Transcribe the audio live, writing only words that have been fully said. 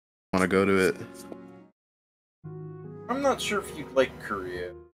want to go to it. I'm not sure if you like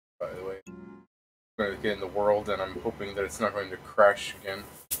Korea, by the way. I'm going to get in the world, and I'm hoping that it's not going to crash again.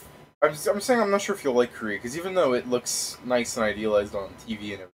 I'm saying I'm not sure if you'll like Korea, because even though it looks nice and idealized on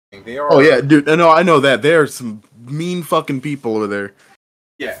TV and everything, they are... Oh yeah, dude, I know that. There are some mean fucking people over there.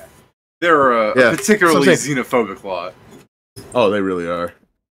 Yeah. They're a particularly xenophobic lot. Oh, they really are.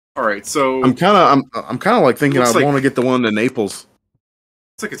 Alright, so... I'm kind of like thinking I want to get the one in Naples.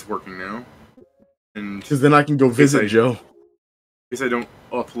 Looks like it's working now. And because then I can go visit Joe. In case I don't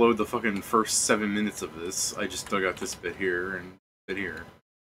upload the fucking first 7 minutes of this, I just dug out this bit here and bit here.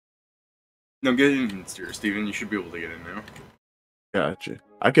 No, get in here, Stephen. You should be able to get in now. Gotcha.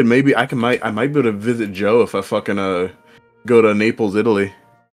 I might be able to visit Joe if I fucking go to Naples, Italy.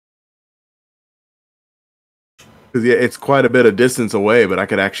 Because yeah, it's quite a bit of distance away, but I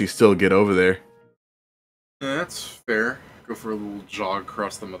could actually still get over there. Yeah, that's fair. Go for a little jog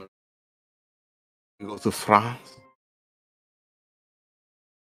across the mother. Go to France.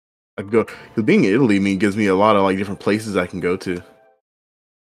 I'd go. Because being in Italy gives me a lot of like different places I can go to.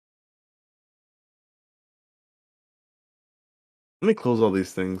 Let me close all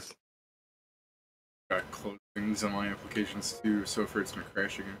these things. Got close things on my applications too, so afraid it's gonna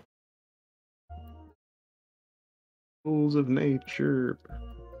crash again. Rules of nature.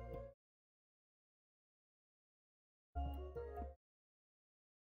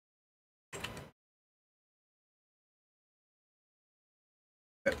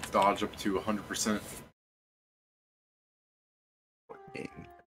 That dodge up to 100%.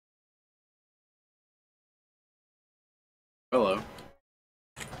 Hello.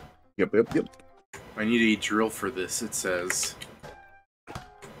 Yep. I need a drill for this, it says.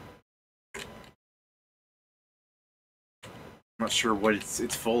 I'm not sure what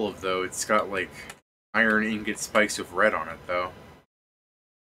it's full of, though. It's got, like, iron ingot spikes with red on it, though.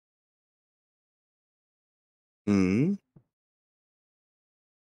 Hmm.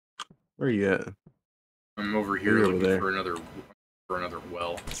 Where are you at? I'm over here looking for another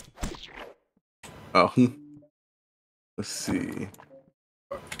well. Oh. Let's see.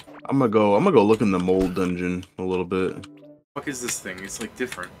 I'm gonna go look in the mold dungeon a little bit. What the fuck is this thing? It's like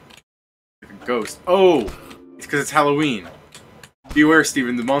different. Like a ghost. Oh! It's because it's Halloween. Beware,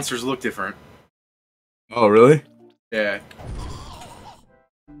 Stephen, the monsters look different. Oh, really? Yeah.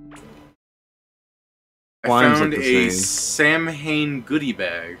 I Slimes found look the a same. Samhain goodie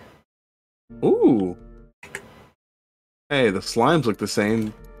bag. Ooh. Hey, the slimes look the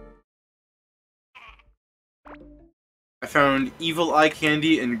same. I found evil eye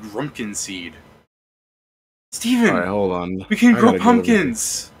candy and grumpkin seed. Steven! Alright, hold on. We can grow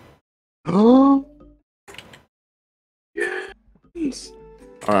pumpkins! Oh! Yes!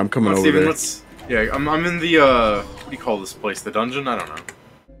 Alright, I'm coming over Steven, there. Yeah, I'm in the, what do you call this place? The dungeon? I don't know.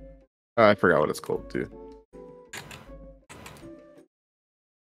 I forgot what it's called, too.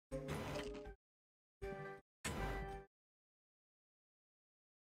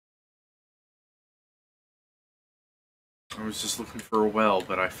 I was just looking for a well,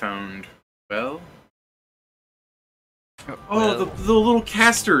 but I found... Well? Oh, the little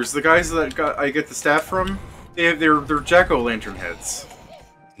casters! The guys that I get the staff from? They're jack-o'-lantern heads.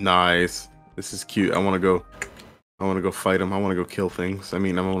 Nice. This is cute. I wanna go fight them. I wanna go kill things. I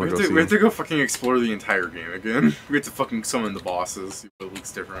mean, I wanna go see We have to go fucking explore the entire game again. We have to fucking summon the bosses, see what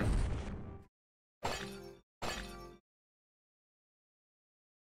looks different.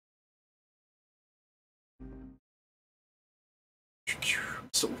 I'm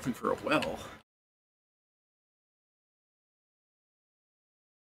still looking for a well.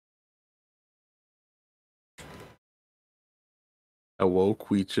 Hello,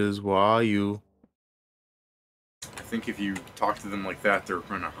 creatures. Where are you? I think if you talk to them like that, they're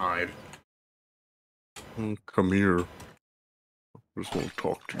gonna hide. Come here. I just want to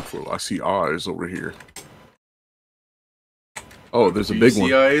talk to you for. I see eyes over here. Oh, there's a big one.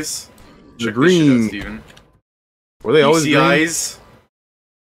 See eyes? The green. Steven. Were they always see green? Eyes?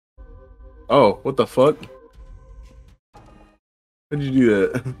 Oh, what the fuck? How'd you do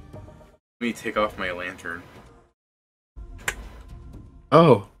that? Let me take off my lantern.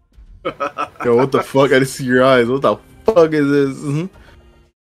 Oh. Yo, what the fuck? I just see your eyes. What the fuck is this?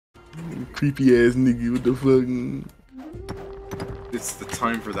 Creepy ass nigga, what the fuck? It's the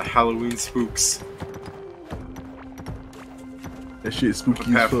time for the Halloween spooks. That shit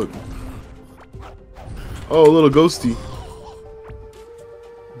spooky as fuck. Oh, a little ghosty.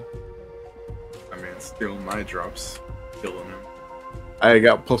 My man's stealing my drops. Killing him. I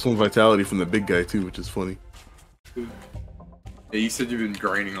got +1 vitality from the big guy too, which is funny. Yeah, you said you've been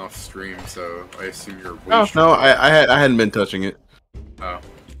grinding off stream, so I assume you're way No, I hadn't been touching it. Oh.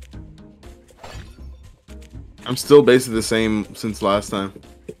 I'm still basically the same since last time.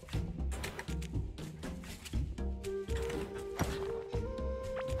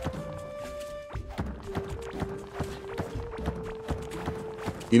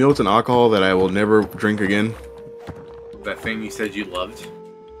 You know, it's an alcohol that I will never drink again. That thing you said you loved.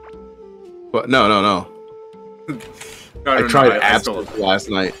 But no. I tried absinthe last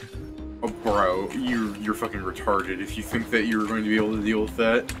night. Oh, bro, you're fucking retarded if you think that you're going to be able to deal with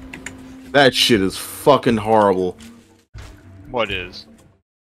that. That shit is fucking horrible. What is?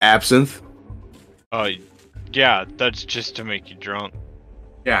 Absinthe. Yeah, that's just to make you drunk.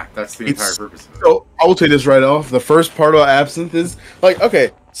 Yeah, that's the entire purpose of it. So, I will tell you this right off. The first part of absinthe is, like,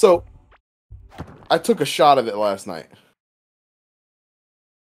 okay, so, I took a shot of it last night.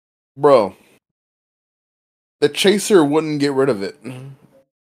 Bro. The chaser wouldn't get rid of it.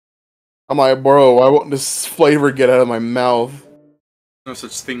 I'm like, bro, why won't this flavor get out of my mouth? No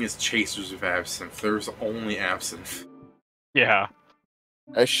such thing as chasers of absinthe. There's only absinthe. Yeah.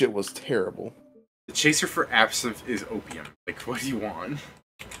 That shit was terrible. The chaser for absinthe is opium. Like, what do you want?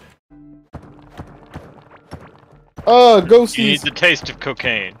 Ghosties. You need the taste of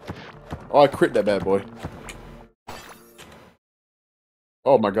cocaine. Oh, I crit that bad boy.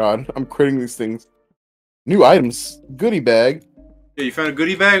 Oh my god, I'm critting these things. New items. Goodie bag. Yeah, you found a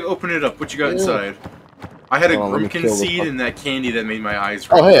goodie bag? Open it up. What you got inside? I had a Grimkin seed the and that candy that made my eyes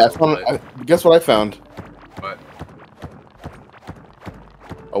red. Oh, hey, I found... guess what I found? What?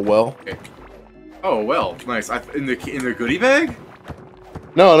 A well. Okay. Oh, well. Nice. In the goodie bag?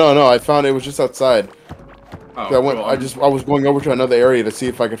 No. I found it was just outside. Oh, I was going over to another area to see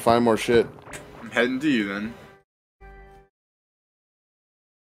if I could find more shit. I'm heading to you then.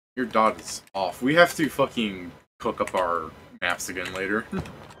 Your dot is off. We have to fucking cook up our maps again later.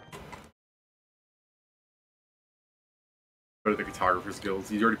 Go to the Cartographer's Guild.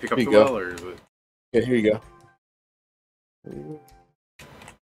 Did you already pick up the well, or is it? Yeah, here you go.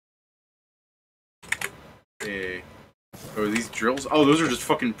 Hey. Oh, are these drills? Oh, those are just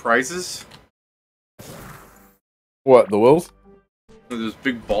fucking prizes? What, the wills? Oh, those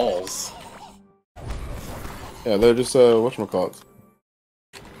big balls. Yeah, they're just, whatchamacallits.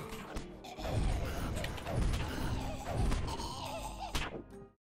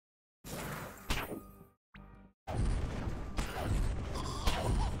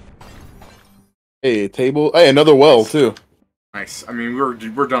 Hey, table. Hey, another well, too. Nice. I mean, we're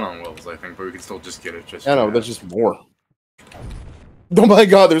done on wells, I think, but we can still just get it. Just I know, there's just more. Oh my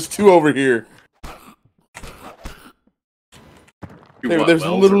god, there's two over here. There's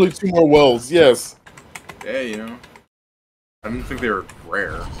literally two more wells, yes. Yeah, you know. I didn't think they were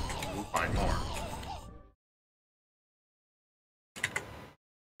rare. We'll find more.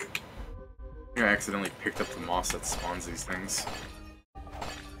 I think I accidentally picked up the moss that spawns these things.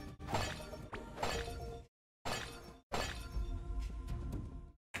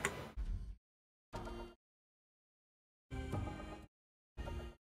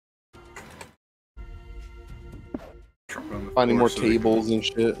 Finding more tables and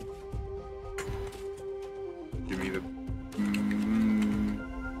shit. Give me the...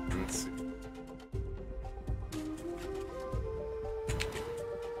 let's see.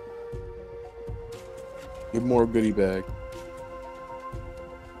 Get more goodie bag.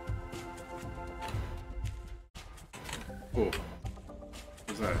 Oh.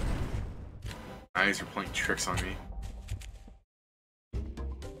 What's that? Eyes are playing tricks on me.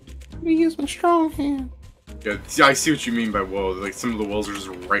 Let me use my strong hand. Yeah, see, I see what you mean by whoa. Like, some of the wells are just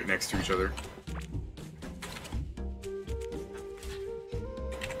right next to each other.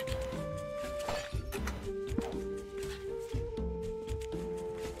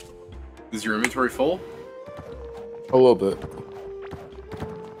 Is your inventory full? A little bit.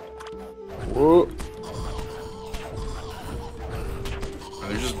 Whoa. Oh,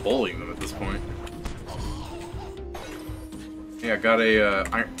 they're just bullying them at this point. Yeah, I got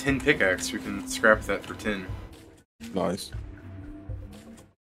a tin pickaxe. We can scrap that for tin. Nice.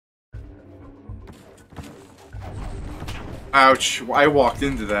 Ouch! I walked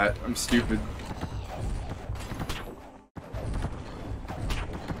into that. I'm stupid.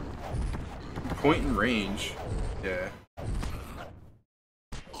 Point and range. Yeah.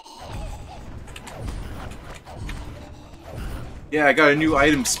 Yeah, I got a new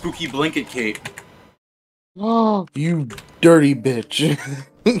item, Spooky Blanket Cape. Oh, you dirty bitch.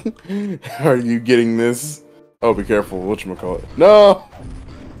 Are you getting this? Oh, be careful. Whatchamacallit. No!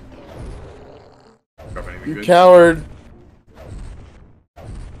 You good? Coward!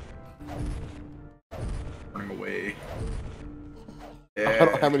 Running away. I Yeah.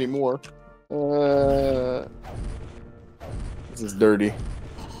 don't have any more. This is dirty.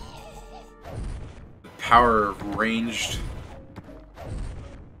 power ranged.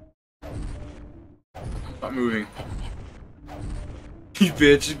 Not moving. You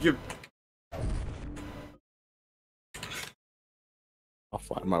bitch. I'll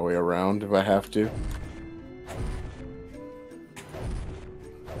find my way around if I have to.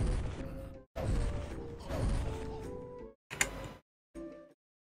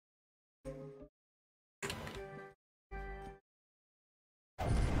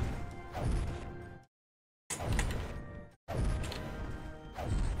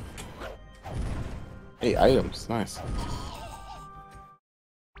 Hey, items. Nice.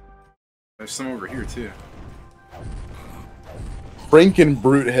 There's some over here, too. Franken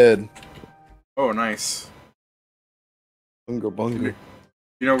brute head. Oh, nice. Bunga bunga.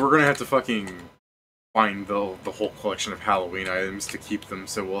 You know, we're gonna have to fucking find the whole collection of Halloween items to keep them,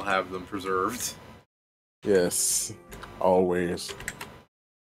 so we'll have them preserved. Yes. Always.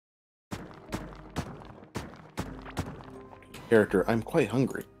 Character, I'm quite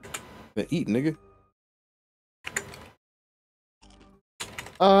hungry. Then eat, nigga.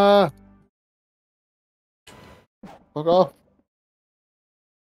 Fuck off.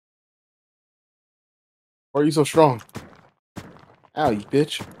 Why are you so strong? Ow, you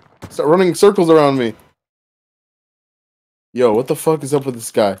bitch. Stop running circles around me. Yo, what the fuck is up with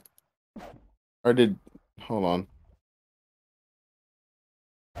this guy? Or did... Hold on.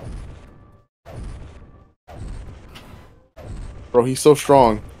 Bro, he's so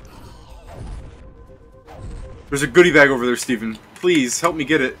strong. There's a goodie bag over there, Stephen. Please, help me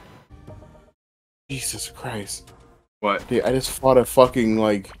get it. Jesus Christ. What? Dude, I just fought a fucking,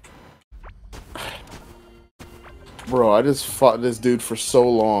 like... Bro, I just fought this dude for so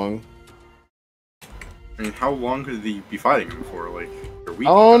long. I mean, how long could he be fighting him for? Like, a week?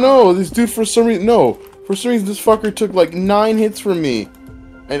 Oh no, this dude for some reason... No, for some reason this fucker took like 9 hits from me.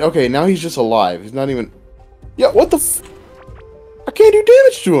 And okay, now he's just alive. He's not even... Yeah, what the f... I can't do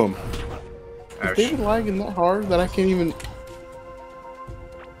damage to him. Is David lagging that hard that I can't even...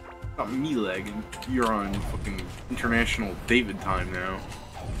 Not me lagging. You're on fucking international David time now.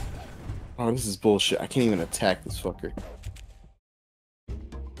 Oh, this is bullshit. I can't even attack this fucker.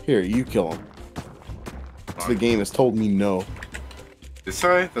 Here, you kill him. The game has told me no. This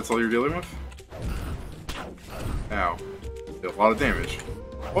guy? That's all you're dealing with? Ow. Did a lot of damage.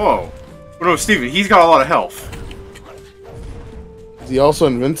 Whoa! Oh no, Steven, he's got a lot of health. Is he also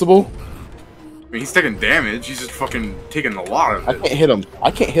invincible? I mean, he's taking damage, he's just fucking taking a lot of it. I can't hit him.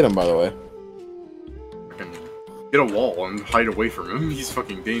 I can't hit him, by the way. Fucking get a wall and hide away from him. He's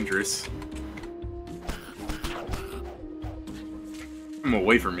fucking dangerous. Keep him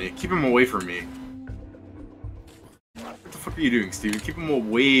away from me. Keep him away from me. What the fuck are you doing, Steven? Keep him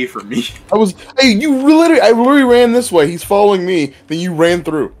away from me. Hey, I literally ran this way. He's following me. Then you ran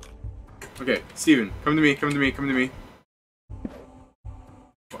through. Okay, Steven, come to me, come to me, come to me.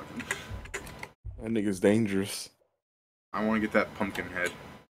 Fucking. That nigga's dangerous. I want to get that pumpkin head.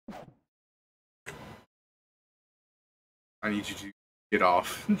 I need you to get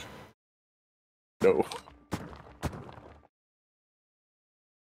off. No.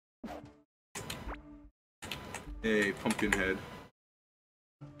 Hey, pumpkin head.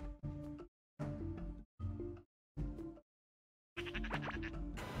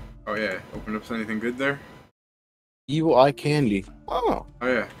 Oh yeah, open up anything good there? Evil eye candy. Oh. Oh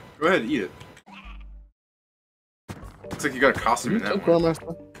yeah, go ahead, eat it. Looks like you got a costume in that one.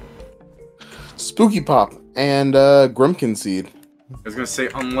 Spooky Pop and Grumpkin Seed. I was gonna say,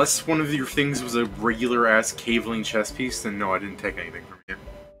 unless one of your things was a regular ass caveling chess piece, then no, I didn't take anything from you.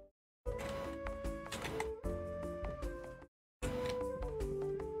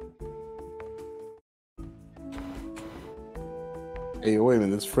 Hey, wait a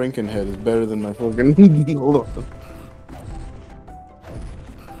minute, this Frankenhead is better than my fucking... Hold on.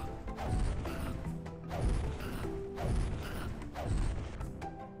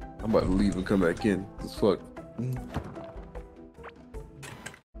 I'm about to leave and come back in. This fuck.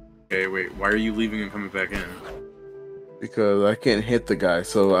 Okay, wait, why are you leaving and coming back in? Because I can't hit the guy,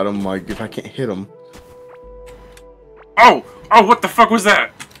 so I don't like if I can't hit him. Oh! Oh, what the fuck was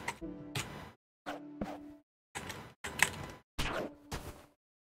that?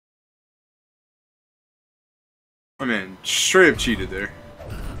 My man straight up cheated there.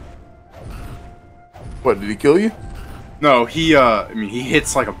 What, did he kill you? No, he, I mean, he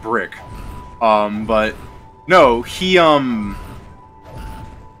hits like a brick. But, no, he, I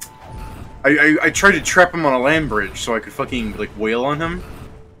tried to trap him on a land bridge so I could fucking, like, wail on him.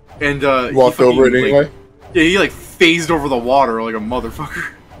 And, walked he fucking, over it anyway? Like, yeah, he, like, phased over the water like a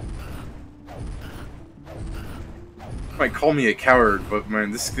motherfucker. Might call me a coward, but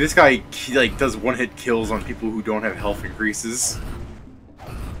man, this guy he, like does one-hit kills on people who don't have health increases.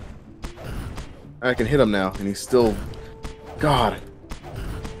 I can hit him now, and he's still... God.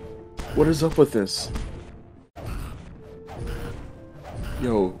 What is up with this?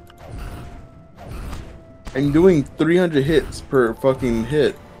 Yo. I'm doing 300 hits per fucking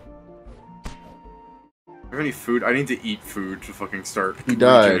hit. Have any food? I need to eat food to fucking start He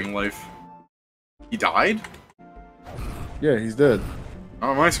died. regenerating life. He died? Yeah, he's dead. Not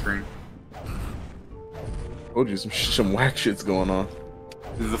on my screen. Told you some whack shit's going on.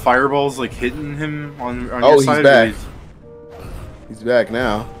 Is the fireballs like hitting him on Oh, your side? he's back. He's back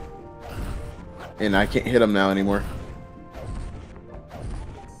now. And I can't hit him now anymore.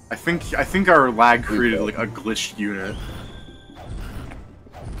 I think our lag created like a glitched unit.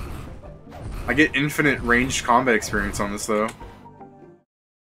 I get infinite ranged combat experience on this though.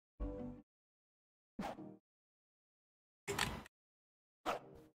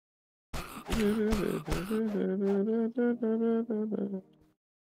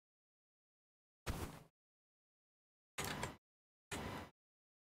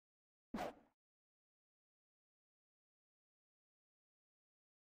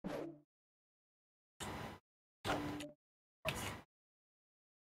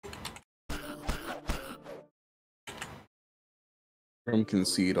 From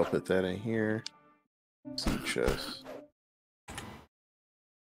concede, I'll put that in here. Seed chest.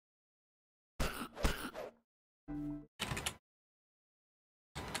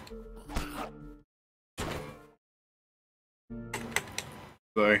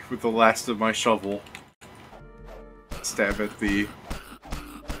 So, with the last of my shovel, stab at the...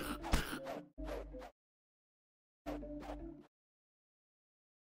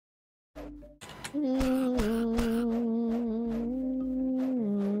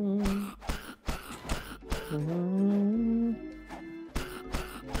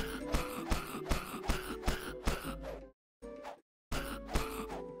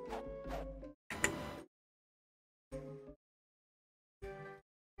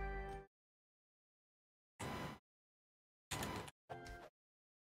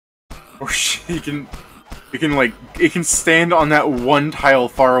 Or it can stand on that one tile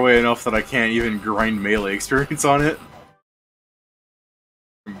far away enough that I can't even grind melee experience on it.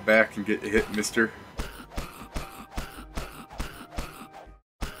 Come back and get hit, mister.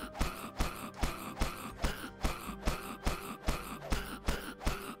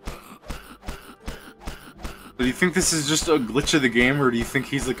 Do you think this is just a glitch of the game, or do you think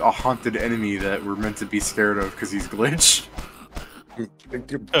he's like a haunted enemy that we're meant to be scared of because he's glitched?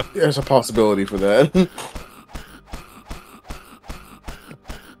 There's a possibility for that.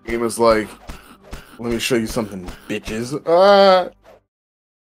 Game was like, let me show you something, bitches.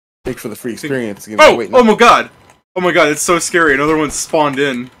 Thanks for the free experience. Oh! Wait, Oh my god! Oh my god, it's so scary. Another one spawned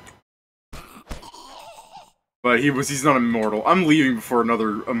in. But he's not immortal. I'm leaving before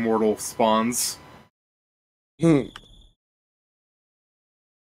another immortal spawns. Hmm.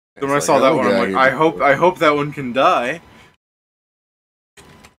 So when I saw that one, I'm like, I hope that one can die.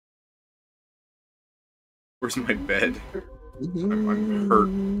 Where's my bed? I'm hurt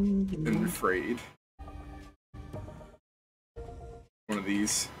and afraid. One of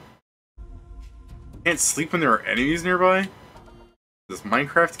these. Can't sleep when there are enemies nearby? Does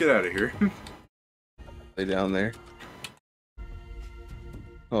Minecraft get out of here? Lay down there.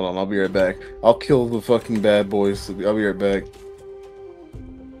 Hold on, I'll be right back. I'll kill the fucking bad boys. I'll be right back.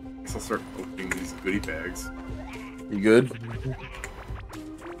 Guess I'll start opening these goodie bags. You good?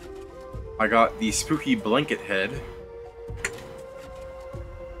 I got the spooky blanket head.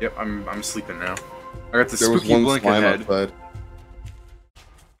 Yep, I'm sleeping now. I got the spooky blanket head. Outside.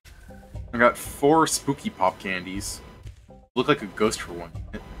 I got 4 spooky pop candies. Look like a ghost for one.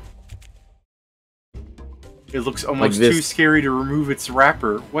 It looks almost like too scary to remove its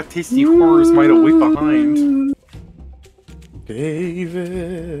wrapper. What tasty horrors might await behind?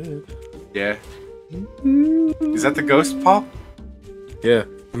 David. Yeah. Is that the ghost pop? Yeah.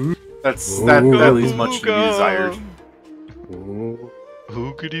 That leaves much to be desired.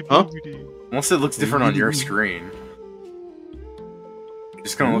 Hoogity boogity. Unless it looks different on your screen. It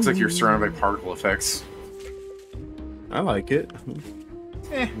just kind of looks like you're surrounded by particle effects. I like it.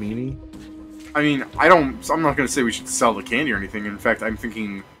 Meanie. I mean, I'm not gonna say we should sell the candy or anything. In fact, I'm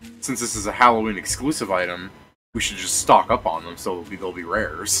thinking, since this is a Halloween exclusive item, we should just stock up on them so they'll be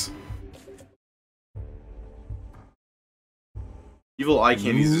rares. Evil Eye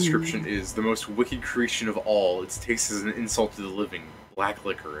Candy's description is the most wicked creation of all. Its taste is an insult to the living. Black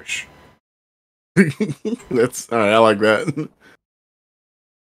licorice. That's alright, I like that.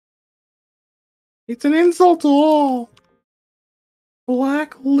 It's an insult to all.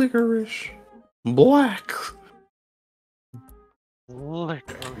 Black licorice. Black.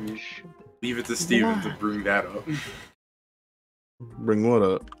 Licorice. Leave it to Stephen to Black. bring that up. Bring what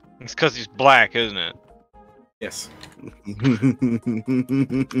up? It's because he's black, isn't it? Yes.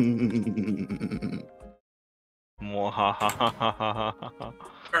 Mwahahahahaha.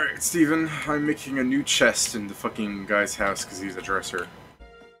 Alright, Stephen, I'm making a new chest in the fucking guy's house because he's a dresser.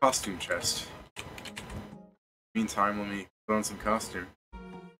 Costume chest. Meantime, let me put on some costume.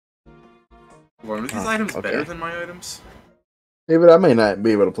 Hold on, are these items better than my items? David, I may not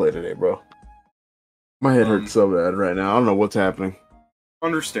be able to play today, bro. My head hurts so bad right now. I don't know what's happening.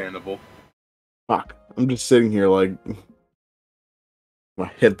 Understandable. Fuck. I'm just sitting here like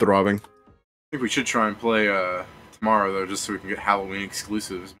my head throbbing. I think we should try and play tomorrow though, just so we can get Halloween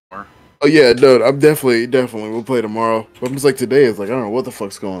exclusives more. Oh yeah, dude, I'm definitely we'll play tomorrow. But I'm just like today is like I don't know what the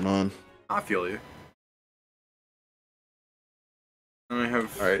fuck's going on. I feel you. I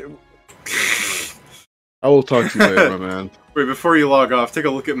have. Alright. I will talk to you later, my man. Wait, before you log off, take a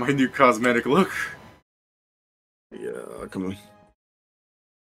look at my new cosmetic look. Yeah, come on.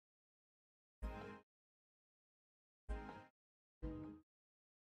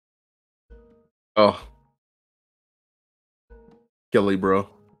 Oh. Kelly, bro.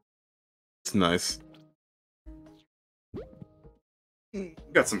 It's nice. You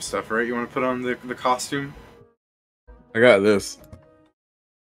got some stuff, right? You want to put on the costume? I got this.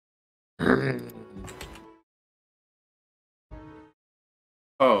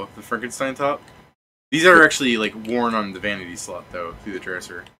 Oh, the Frankenstein top? These are actually, like, worn on the vanity slot, though, through the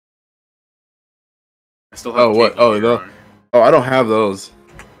dresser. I still have Oh, what? cable gear on. Oh, I don't have those.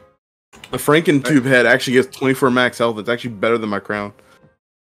 The Franken tube head actually gets 24 max health. It's actually better than my crown.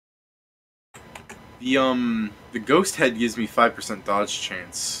 The ghost head gives me 5% dodge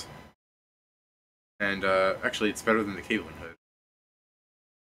chance. And, actually, it's better than the cabling hood.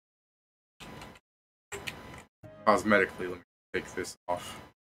 Cosmetically, let me take this off.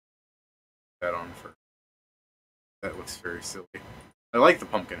 That on first. That looks very silly. I like the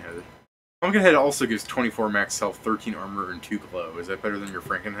pumpkin head. Pumpkin head also gives 24 max health, 13 armor, and 2 glow. Is that better than your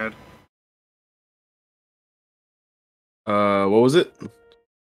Franken head? What was it?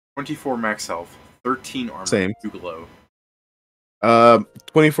 24 max health, 13 armor, Same. 2 glow.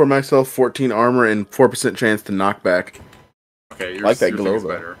 24 max health, 14 armor, and 4% chance to knockback. Okay, I like that glow, is though.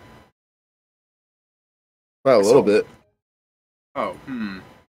 better. Well, a little bit. Oh,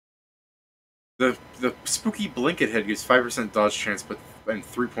 The spooky blanket head gives 5% dodge chance, and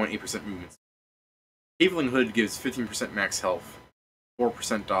 3.8% movement. Cabling hood gives 15% max health,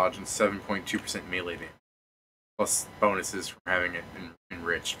 4% dodge, and 7.2% melee damage. Plus bonuses from having it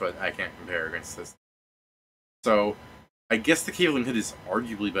enriched, but I can't compare against this. So, I guess the cabling hood is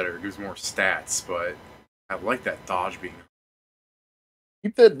arguably better. It gives more stats, but I like that dodge being.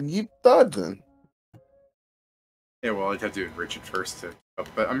 Keep dodging. Yeah, well, I'd have to enrich it first to.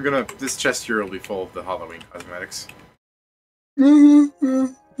 But this chest here will be full of the Halloween cosmetics. Well,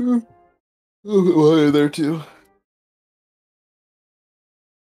 you're there too.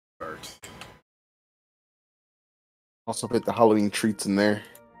 Start. Also put the Halloween treats in there.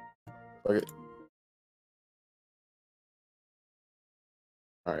 Okay.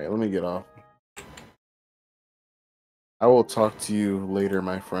 Alright, let me get off. I will talk to you later,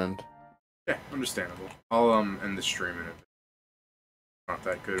 my friend. Yeah, understandable. I'll end the stream in a bit. Not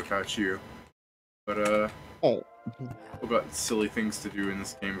that good without you. But Oh. I've got silly things to do in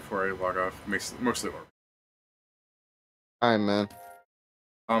this game before I log off. Mostly work. Hi, man.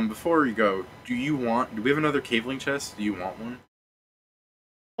 Before you go, do we have another cabling chest? Do you want one?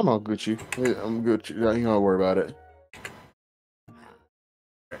 I'm all Gucci. Yeah, I'm Gucci. You don't worry about it.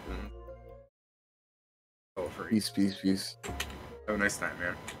 Okay, then. For Peace, peace, peace. Have a nice night,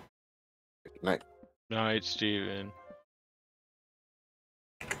 man. Good night. Night, Steven.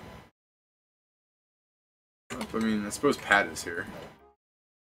 I mean, I suppose Pat is here.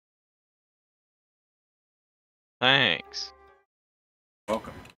 Thanks.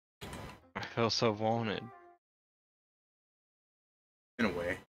 Welcome. I feel so wanted. In a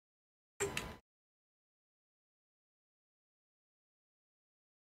way.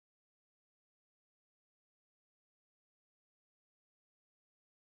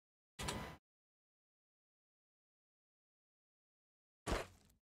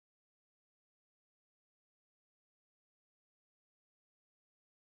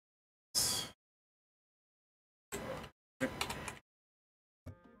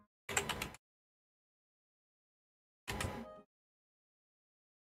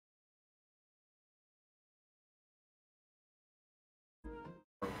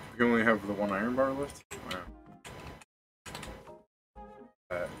 We only have the one iron bar left? Wow.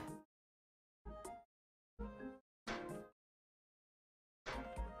 that.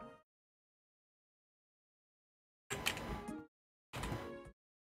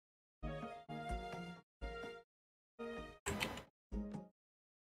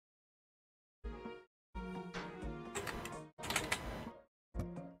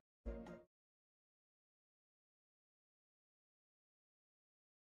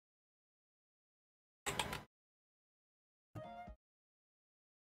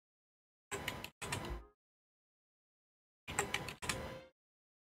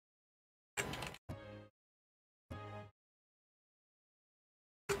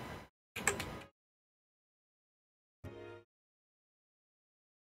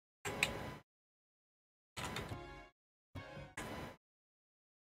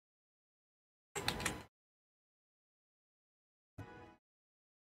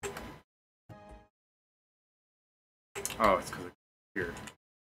 Oh, it's because here.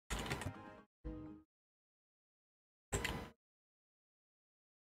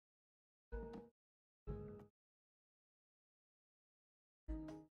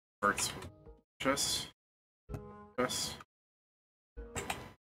 Hurts. Chest. Chest.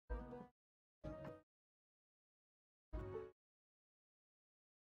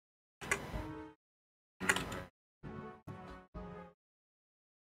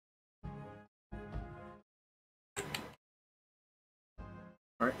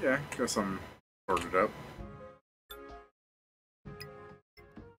 Alright, yeah, guess I'm sorted out.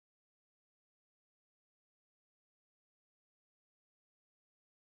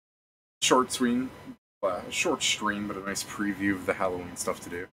 Short stream, but a nice preview of the Halloween stuff to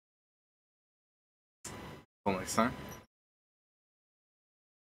do. Until next time.